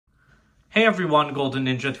Hey everyone, Golden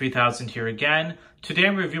Ninja 3000 here again. Today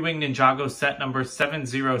I'm reviewing Ninjago set number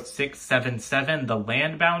 70677, the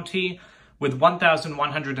Land Bounty. With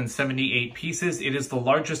 1,178 pieces, it is the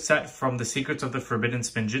largest set from the Secrets of the Forbidden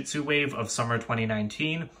Spinjitzu wave of summer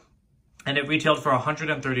 2019, and it retailed for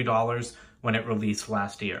 $130 when it released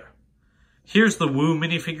last year. Here's the Wu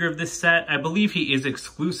minifigure of this set. I believe he is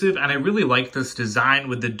exclusive, and I really like this design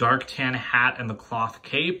with the dark tan hat and the cloth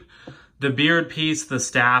cape. The beard piece, the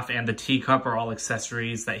staff, and the teacup are all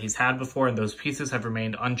accessories that he's had before, and those pieces have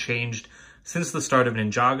remained unchanged since the start of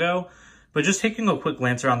Ninjago. But just taking a quick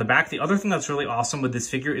glance around the back, the other thing that's really awesome with this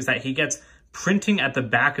figure is that he gets printing at the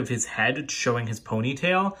back of his head showing his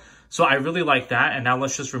ponytail. So I really like that, and now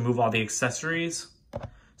let's just remove all the accessories.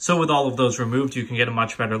 So with all of those removed, you can get a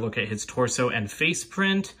much better look at his torso and face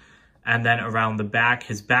print, and then around the back,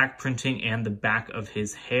 his back printing and the back of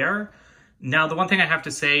his hair. Now, the one thing I have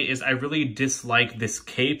to say is I really dislike this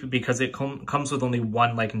cape because it comes with only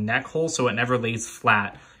one neck hole, so it never lays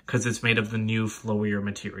flat because it's made of the new flowier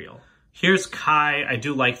material. Here's Kai. I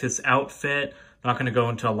do like this outfit. I'm not going to go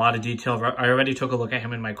into a lot of detail. I already took a look at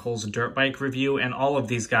him in my Kohl's dirt bike review, and all of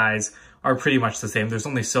these guys are pretty much the same. There's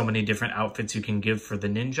only so many different outfits you can give for the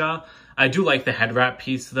ninja. I do like the head wrap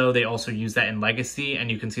piece, though. They also use that in Legacy, and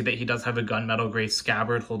you can see that he does have a gunmetal gray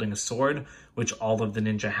scabbard holding a sword, which all of the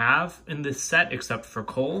ninja have in this set, except for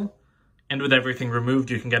Cole. And with everything removed,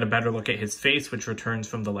 you can get a better look at his face, which returns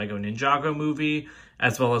from the Lego Ninjago movie,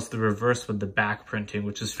 as well as the reverse with the back printing,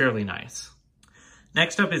 which is fairly nice.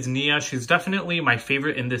 Next up is Nia. She's definitely my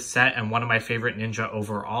favorite in this set and one of my favorite ninja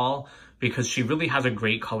overall because she really has a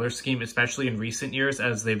great color scheme, especially in recent years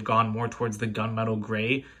as they've gone more towards the gunmetal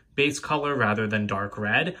gray base color rather than dark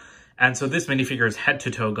red. And so this minifigure is head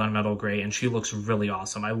to toe gunmetal gray and she looks really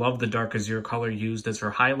awesome. I love the dark azure color used as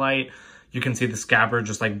her highlight. You can see the scabbard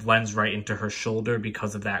just blends right into her shoulder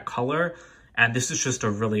because of that color. And this is just a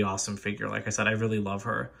really awesome figure. Like I said, I really love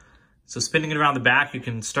her. So spinning it around the back, you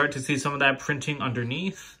can start to see some of that printing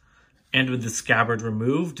underneath. And with the scabbard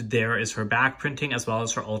removed, there is her back printing as well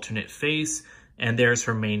as her alternate face. And there's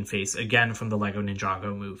her main face, again from the Lego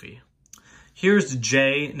Ninjago movie. Here's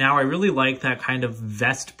Jay. Now, I really like that kind of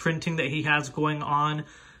vest printing that he has going on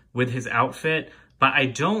with his outfit. But I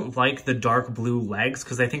don't like the dark blue legs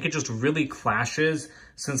because I think it just really clashes.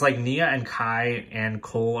 Since Nia and Kai and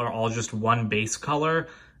Cole are all just one base color,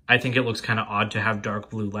 I think it looks kind of odd to have dark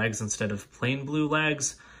blue legs instead of plain blue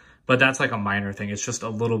legs. But that's a minor thing. It's just a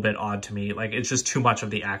little bit odd to me. It's just too much of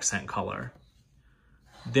the accent color.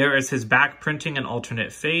 There is his back printing and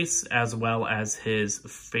alternate face, as well as his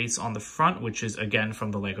face on the front, which is, again,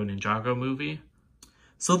 from the Lego Ninjago movie.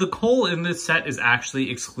 So the Cole in this set is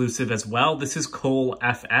actually exclusive as well. This is Cole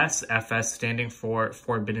FS, FS standing for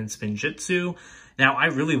Forbidden Spinjitzu. Now, I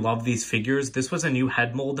really love these figures. This was a new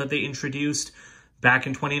head mold that they introduced back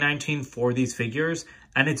in 2019 for these figures,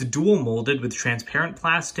 and it's dual molded with transparent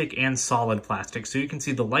plastic and solid plastic. So you can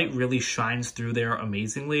see the light really shines through there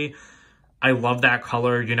amazingly. I love that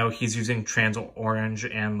color. You know, he's using trans orange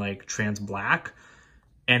and trans black,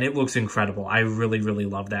 and it looks incredible. I really, really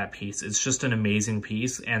love that piece. It's just an amazing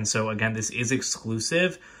piece. And so again, this is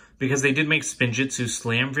exclusive because they did make Spinjitzu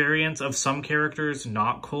Slam variants of some characters,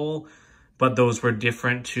 not Cole, but those were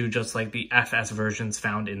different to just the FS versions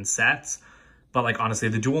found in sets. But honestly,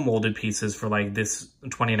 the dual molded pieces for this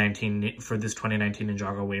 2019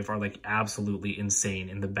 Ninjago wave are absolutely insane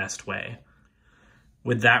in the best way.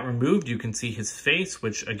 With that removed, you can see his face,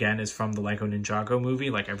 which again is from the Lego Ninjago movie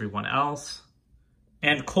like everyone else.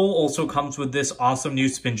 And Cole also comes with this awesome new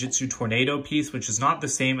Spinjitzu Tornado piece, which is not the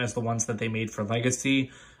same as the ones that they made for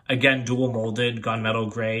Legacy. Again, dual molded, gunmetal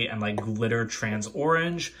gray, and glitter trans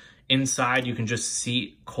orange. Inside, you can just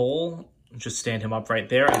see Cole. Just stand him up right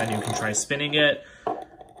there, and then you can try spinning it.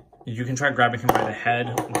 You can try grabbing him by the head.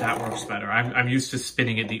 That works better. I'm used to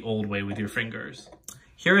spinning it the old way with your fingers.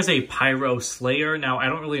 Here is a Pyro Slayer. Now, I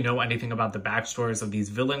don't really know anything about the backstories of these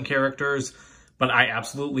villain characters, but I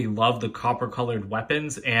absolutely love the copper-colored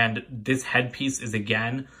weapons, and this headpiece is,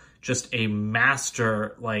 again, just a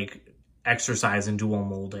master, exercise in dual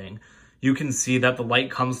molding. You can see that the light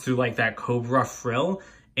comes through, that cobra frill,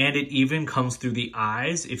 and it even comes through the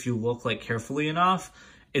eyes if you look carefully enough.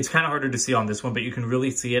 It's kind of harder to see on this one, but you can really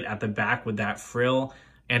see it at the back with that frill.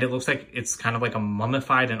 And it looks like it's kind of a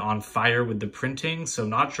mummified and on fire with the printing. So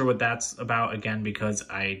not sure what that's about, again, because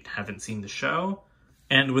I haven't seen the show.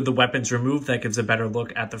 And with the weapons removed, that gives a better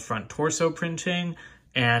look at the front torso printing.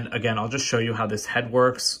 And again, I'll just show you how this head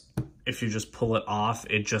works. If you just pull it off,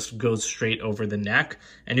 it just goes straight over the neck.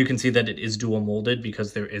 And you can see that it is dual molded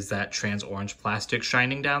because there is that trans orange plastic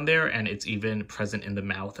shining down there, and it's even present in the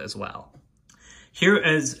mouth as well. Here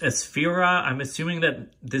is Asphira. I'm assuming that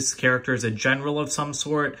this character is a general of some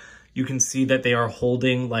sort. You can see that they are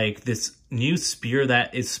holding like this new spear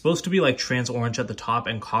that is supposed to be like trans orange at the top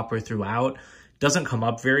and copper throughout. Doesn't come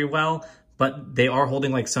up very well, but they are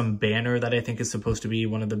holding like some banner that I think is supposed to be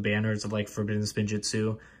one of the banners of like Forbidden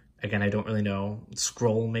Spinjitzu. Again, I don't really know.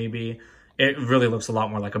 Scroll maybe. It really looks a lot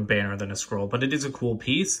more like a banner than a scroll, but it is a cool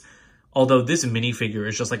piece. Although this minifigure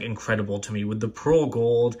is just like incredible to me with the pearl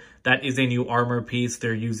gold. That is a new armor piece.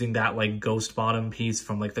 They're using that like ghost bottom piece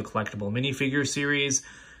from like the collectible minifigure series.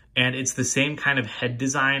 And it's the same kind of head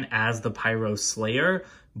design as the Pyro Slayer,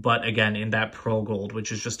 but again in that pearl gold,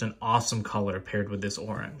 which is just an awesome color paired with this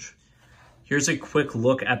orange. Here's a quick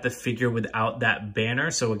look at the figure without that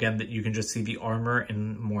banner. So again, that you can just see the armor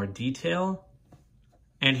in more detail.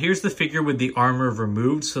 And here's the figure with the armor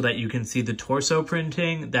removed so that you can see the torso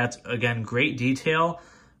printing. That's, again, great detail.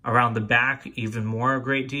 Around the back, even more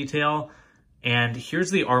great detail. And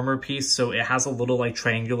here's the armor piece. So it has a little like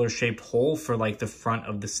triangular shaped hole for like the front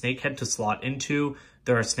of the snake head to slot into.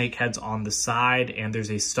 There are snake heads on the side and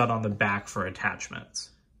there's a stud on the back for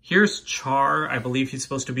attachments. Here's Char. I believe he's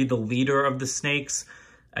supposed to be the leader of the snakes.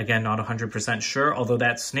 Again, not 100% sure, although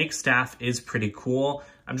that snake staff is pretty cool.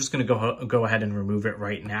 I'm just going to go ahead and remove it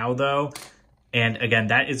right now, though. And again,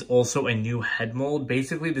 that is also a new head mold,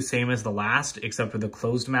 basically the same as the last, except for the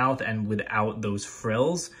closed mouth and without those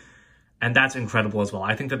frills. And that's incredible as well.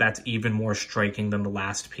 I think that that's even more striking than the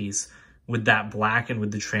last piece. With that black and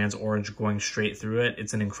with the trans orange going straight through it,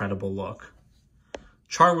 it's an incredible look.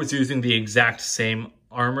 Char was using the exact same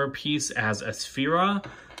armor piece as Asphira.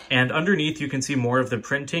 And underneath, you can see more of the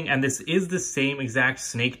printing. And this is the same exact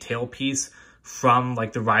snake tail piece from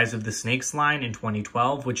like the Rise of the Snakes line in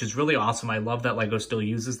 2012, which is really awesome. I love that LEGO still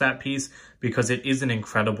uses that piece because it is an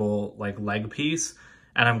incredible like leg piece.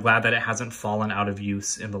 And I'm glad that it hasn't fallen out of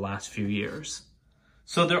use in the last few years.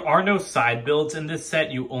 So there are no side builds in this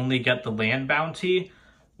set. You only get the land bounty.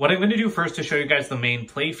 What I'm going to do first to show you guys the main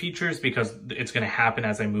play features, because it's going to happen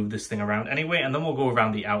as I move this thing around anyway, and then we'll go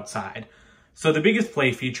around the outside. So the biggest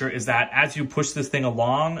play feature is that as you push this thing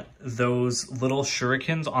along, those little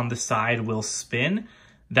shurikens on the side will spin.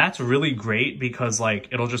 That's really great because like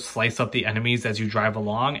it'll just slice up the enemies as you drive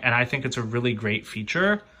along, and I think it's a really great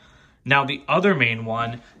feature. Now the other main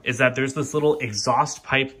one is that there's this little exhaust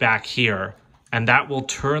pipe back here, and that will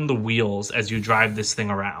turn the wheels as you drive this thing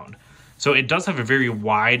around. So it does have a very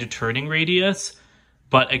wide turning radius,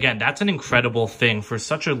 but again, that's an incredible thing for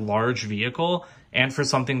such a large vehicle. And for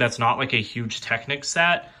something that's not like a huge Technic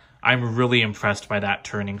set, I'm really impressed by that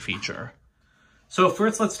turning feature. So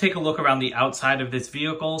first, let's take a look around the outside of this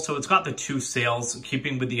vehicle. So it's got the two sails,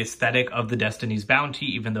 keeping with the aesthetic of the Destiny's Bounty,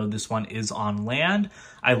 even though this one is on land.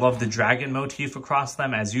 I love the dragon motif across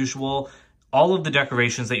them as usual. All of the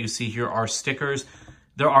decorations that you see here are stickers.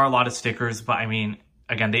 There are a lot of stickers, but I mean,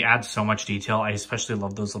 again, they add so much detail. I especially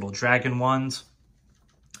love those little dragon ones.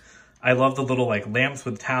 I love the little like lamps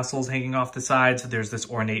with tassels hanging off the sides. There's this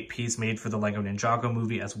ornate piece made for the LEGO Ninjago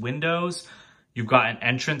movie as windows. You've got an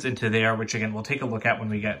entrance into there, which again, we'll take a look at when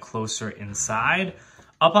we get closer inside.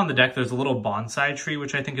 Up on the deck, there's a little bonsai tree,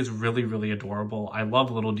 which I think is really, really adorable. I love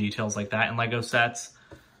little details like that in LEGO sets.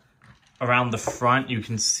 Around the front, you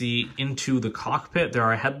can see into the cockpit. There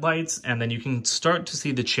are headlights, and then you can start to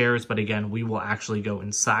see the chairs, but again, we will actually go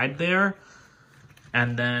inside there.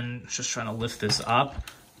 And then, just trying to lift this up.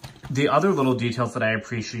 The other little details that I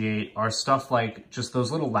appreciate are stuff like just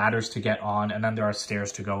those little ladders to get on, and then there are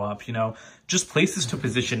stairs to go up, you know, just places to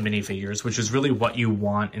position minifigures, which is really what you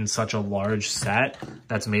want in such a large set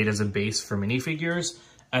that's made as a base for minifigures.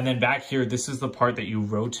 And then back here, this is the part that you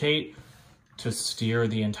rotate to steer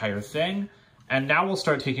the entire thing. And now we'll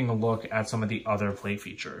start taking a look at some of the other play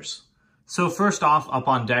features. So first off, up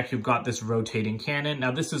on deck, you've got this rotating cannon.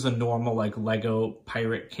 Now this is a normal like LEGO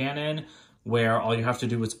pirate cannon, where all you have to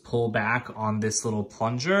do is pull back on this little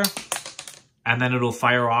plunger, and then it'll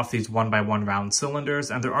fire off these 1x1 round cylinders.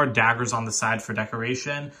 And there are daggers on the side for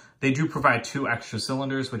decoration. They do provide 2 extra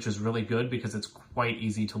cylinders, which is really good because it's quite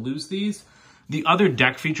easy to lose these. The other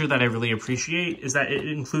deck feature that I really appreciate is that it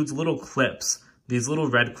includes little clips, these little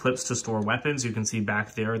red clips to store weapons. You can see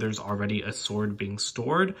back there, there's already a sword being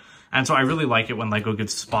stored. And so I really like it when LEGO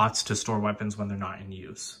gives spots to store weapons when they're not in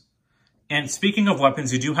use. And speaking of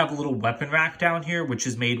weapons, you do have a little weapon rack down here, which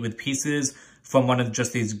is made with pieces from one of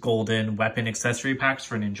just these golden weapon accessory packs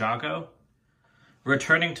for Ninjago.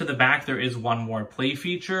 Returning to the back, there is one more play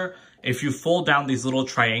feature. If you fold down these little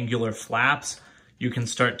triangular flaps, you can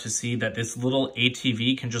start to see that this little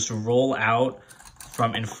ATV can just roll out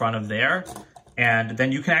from in front of there. And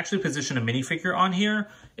then you can actually position a minifigure on here.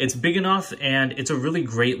 It's big enough, and it's a really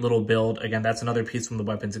great little build. Again, that's another piece from the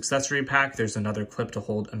weapons accessory pack. There's another clip to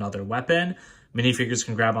hold another weapon. Minifigures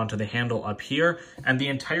can grab onto the handle up here, and the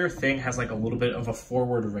entire thing has like a little bit of a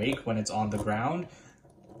forward rake when it's on the ground.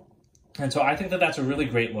 And so I think that that's a really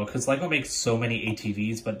great look, because LEGO makes so many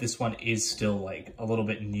ATVs, but this one is still like a little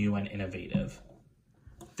bit new and innovative.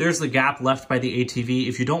 There's the gap left by the ATV.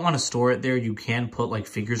 If you don't want to store it there, you can put like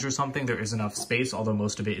figures or something. There is enough space, although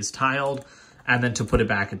most of it is tiled. And then to put it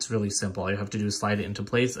back, it's really simple. All you have to do is slide it into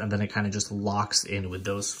place, and then it kind of just locks in with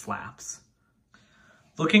those flaps.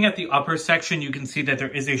 Looking at the upper section, you can see that there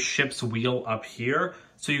is a ship's wheel up here.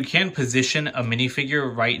 So you can position a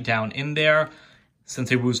minifigure right down in there.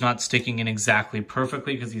 Sensei Wu's not sticking in exactly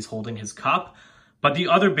perfectly because he's holding his cup. But the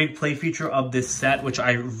other big play feature of this set, which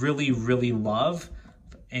I really, really love,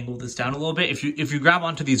 angle this down a little bit. If you grab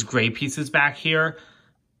onto these gray pieces back here,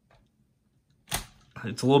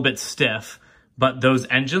 it's a little bit stiff, but those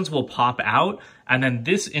engines will pop out, and then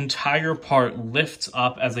this entire part lifts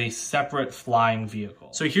up as a separate flying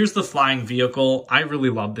vehicle. So here's the flying vehicle. I really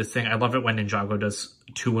love this thing. I love it when Ninjago does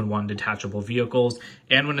 2-in-1 detachable vehicles,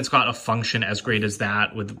 and when it's got a function as great as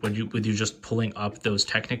that, with you just pulling up those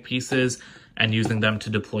Technic pieces and using them to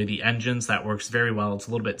deploy the engines. That works very well. It's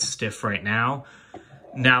a little bit stiff right now.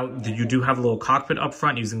 Now, you do have a little cockpit up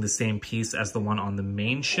front using the same piece as the one on the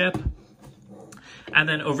main ship. And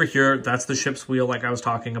then over here, that's the ship's wheel like I was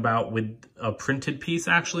talking about, with a printed piece,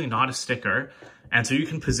 actually, not a sticker. And so you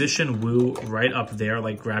can position Wu right up there,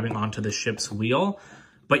 like grabbing onto the ship's wheel.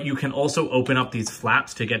 But you can also open up these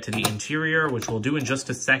flaps to get to the interior, which we'll do in just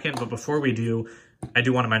a second. But before we do, I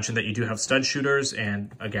do want to mention that you do have stud shooters.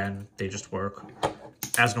 And again, they just work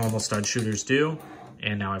as normal stud shooters do.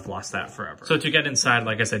 And now I've lost that forever. So to get inside,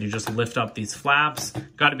 like I said, you just lift up these flaps.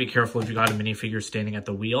 Got to be careful if you got a minifigure standing at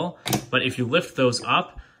the wheel. But if you lift those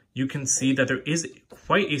up, you can see that there is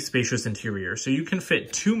quite a spacious interior. So you can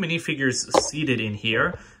fit 2 minifigures seated in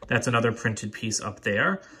here. That's another printed piece up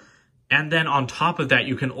there. And then on top of that,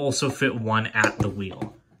 you can also fit one at the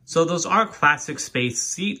wheel. So those are classic space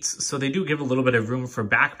seats. So they do give a little bit of room for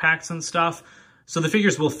backpacks and stuff. So the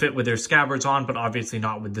figures will fit with their scabbards on, but obviously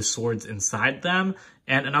not with the swords inside them.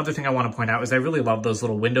 And another thing I want to point out is I really love those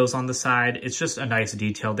little windows on the side. It's just a nice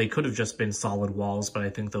detail. They could have just been solid walls, but I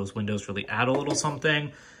think those windows really add a little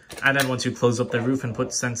something. And then once you close up the roof and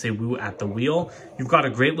put Sensei Wu at the wheel, you've got a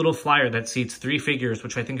great little flyer that seats 3 figures,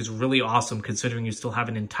 which I think is really awesome considering you still have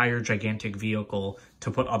an entire gigantic vehicle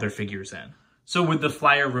to put other figures in. So with the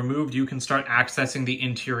flyer removed, you can start accessing the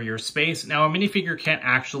interior space. Now, a minifigure can't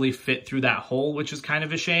actually fit through that hole, which is kind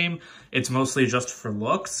of a shame. It's mostly just for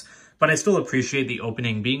looks, but I still appreciate the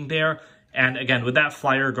opening being there. And again, with that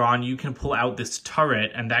flyer gone, you can pull out this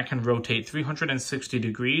turret, and that can rotate 360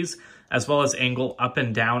 degrees, as well as angle up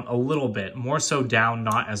and down a little bit. More so down,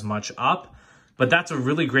 not as much up. But that's a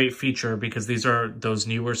really great feature because these are those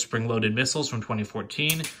newer spring-loaded missiles from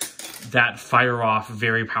 2014 that fire off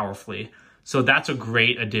very powerfully. So that's a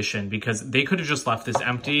great addition because they could have just left this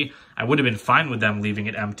empty. I would have been fine with them leaving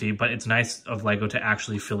it empty, but it's nice of LEGO to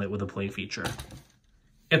actually fill it with a play feature.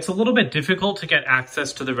 It's a little bit difficult to get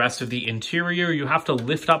access to the rest of the interior. You have to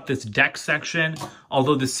lift up this deck section,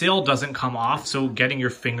 although the sail doesn't come off, so getting your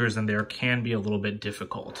fingers in there can be a little bit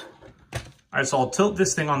difficult. All right, so I'll tilt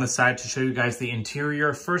this thing on the side to show you guys the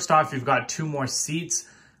interior. First off, you've got 2 more seats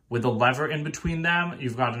with a lever in between them.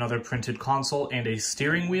 You've got another printed console and a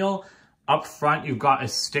steering wheel. Up front, you've got a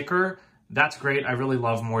sticker. That's great. I really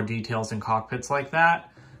love more details in cockpits like that.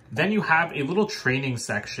 Then you have a little training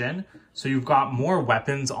section. So you've got more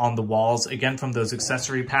weapons on the walls, again, from those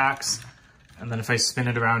accessory packs. And then if I spin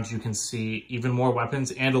it around, you can see even more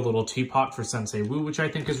weapons and a little teapot for Sensei Wu, which I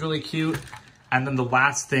think is really cute. And then the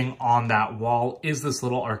last thing on that wall is this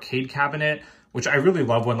little arcade cabinet, which I really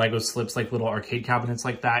love when LEGO slips like little arcade cabinets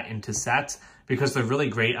like that into sets because they're really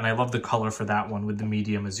great. And I love the color for that one with the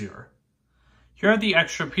medium azure. Here are the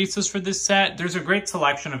extra pieces for this set. There's a great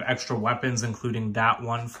selection of extra weapons, including that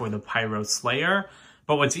one for the Pyro Slayer.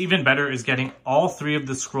 But what's even better is getting all 3 of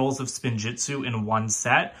the scrolls of Spinjitzu in one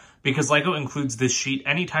set, because LEGO includes this sheet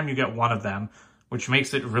anytime you get one of them, which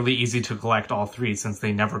makes it really easy to collect all 3 since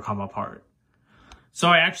they never come apart. So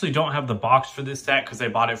I actually don't have the box for this set because I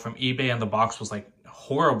bought it from eBay and the box was like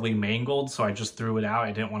horribly mangled, so I just threw it out.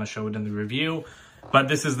 I didn't want to show it in the review. But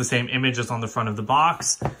this is the same image as on the front of the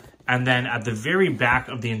box. And then at the very back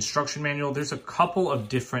of the instruction manual, there's a couple of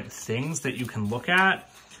different things that you can look at.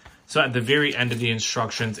 So at the very end of the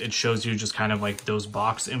instructions, it shows you just kind of like those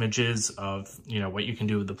box images of, you know, what you can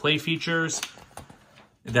do with the play features.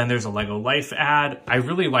 Then there's a Lego Life ad. I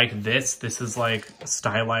really like this. This is like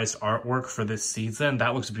stylized artwork for this season.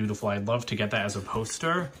 That looks beautiful. I'd love to get that as a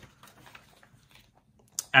poster.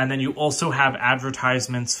 And then you also have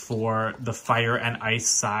advertisements for the fire and ice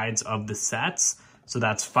sides of the sets. So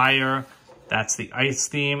that's fire, that's the ice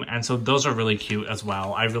theme. And so those are really cute as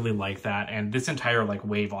well. I really like that. And this entire like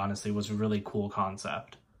wave, honestly, was a really cool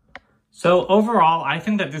concept. So overall, I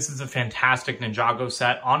think that this is a fantastic Ninjago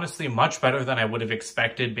set. Honestly, much better than I would have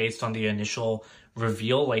expected based on the initial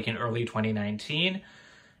reveal, like in early 2019.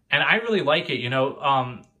 And I really like it. You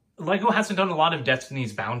know, Lego hasn't done a lot of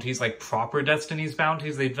Destiny's Bounties, like proper Destiny's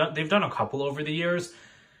Bounties. They've done a couple over the years.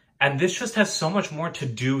 And this just has so much more to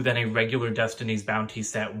do than a regular Destiny's Bounty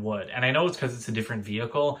set would. And I know it's because it's a different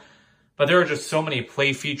vehicle, but there are just so many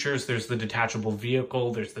play features. There's the detachable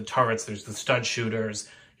vehicle, there's the turrets, there's the stud shooters.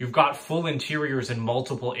 You've got full interiors in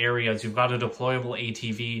multiple areas. You've got a deployable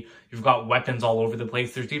ATV. You've got weapons all over the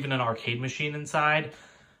place. There's even an arcade machine inside.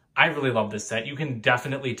 I really love this set. You can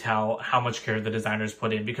definitely tell how much care the designers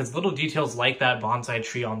put in because little details like that bonsai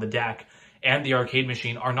tree on the deck and the arcade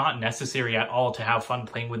machine are not necessary at all to have fun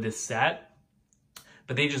playing with this set,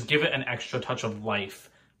 but they just give it an extra touch of life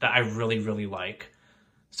that I really, really like.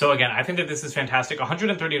 So again, I think that this is fantastic.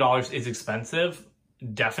 $130 is expensive,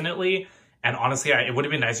 definitely. And honestly, it would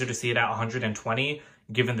have been nicer to see it at 120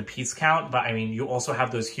 given the piece count. But I mean, you also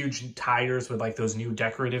have those huge tires with like those new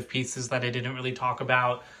decorative pieces that I didn't really talk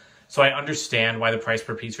about. So I understand why the price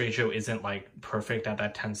per piece ratio isn't like perfect at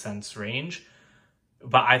that 10 cents range.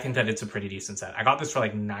 But I think that it's a pretty decent set. I got this for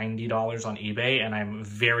like $90 on eBay and I'm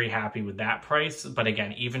very happy with that price. But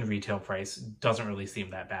again, even retail price doesn't really seem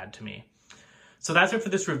that bad to me. So that's it for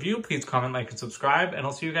this review. Please comment, like, and subscribe, and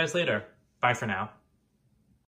I'll see you guys later. Bye for now.